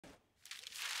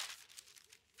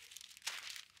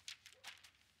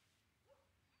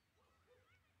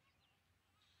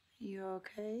You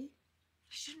okay? You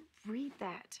shouldn't read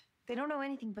that. They don't know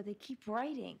anything, but they keep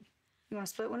writing. You want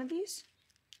to split one of these?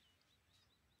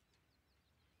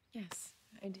 Yes,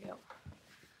 I do.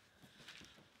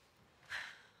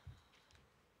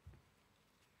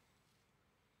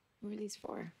 What are these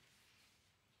for?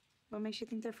 What makes you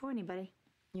think they're for anybody?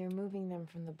 You're moving them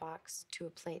from the box to a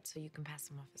plate so you can pass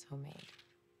them off as homemade.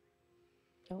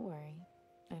 Don't worry.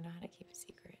 I know how to keep a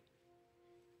secret.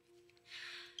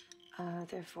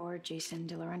 They're for Jason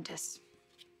De Laurentiis.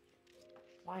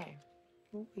 Why?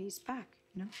 Well, he's back,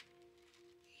 you know?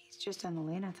 He's just on the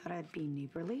lane. I thought I'd be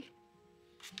neighborly.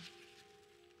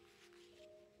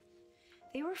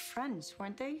 They were friends,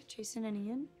 weren't they? Jason and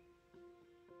Ian?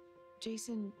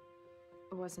 Jason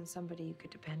wasn't somebody you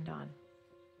could depend on.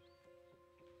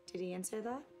 Did Ian say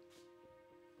that?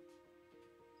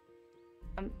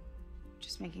 I'm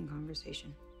just making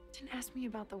conversation. Didn't ask me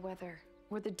about the weather,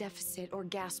 or the deficit, or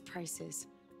gas prices.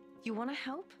 You want to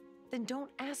help? Then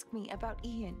don't ask me about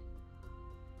Ian.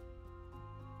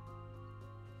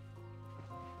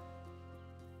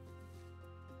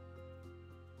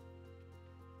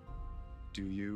 Do you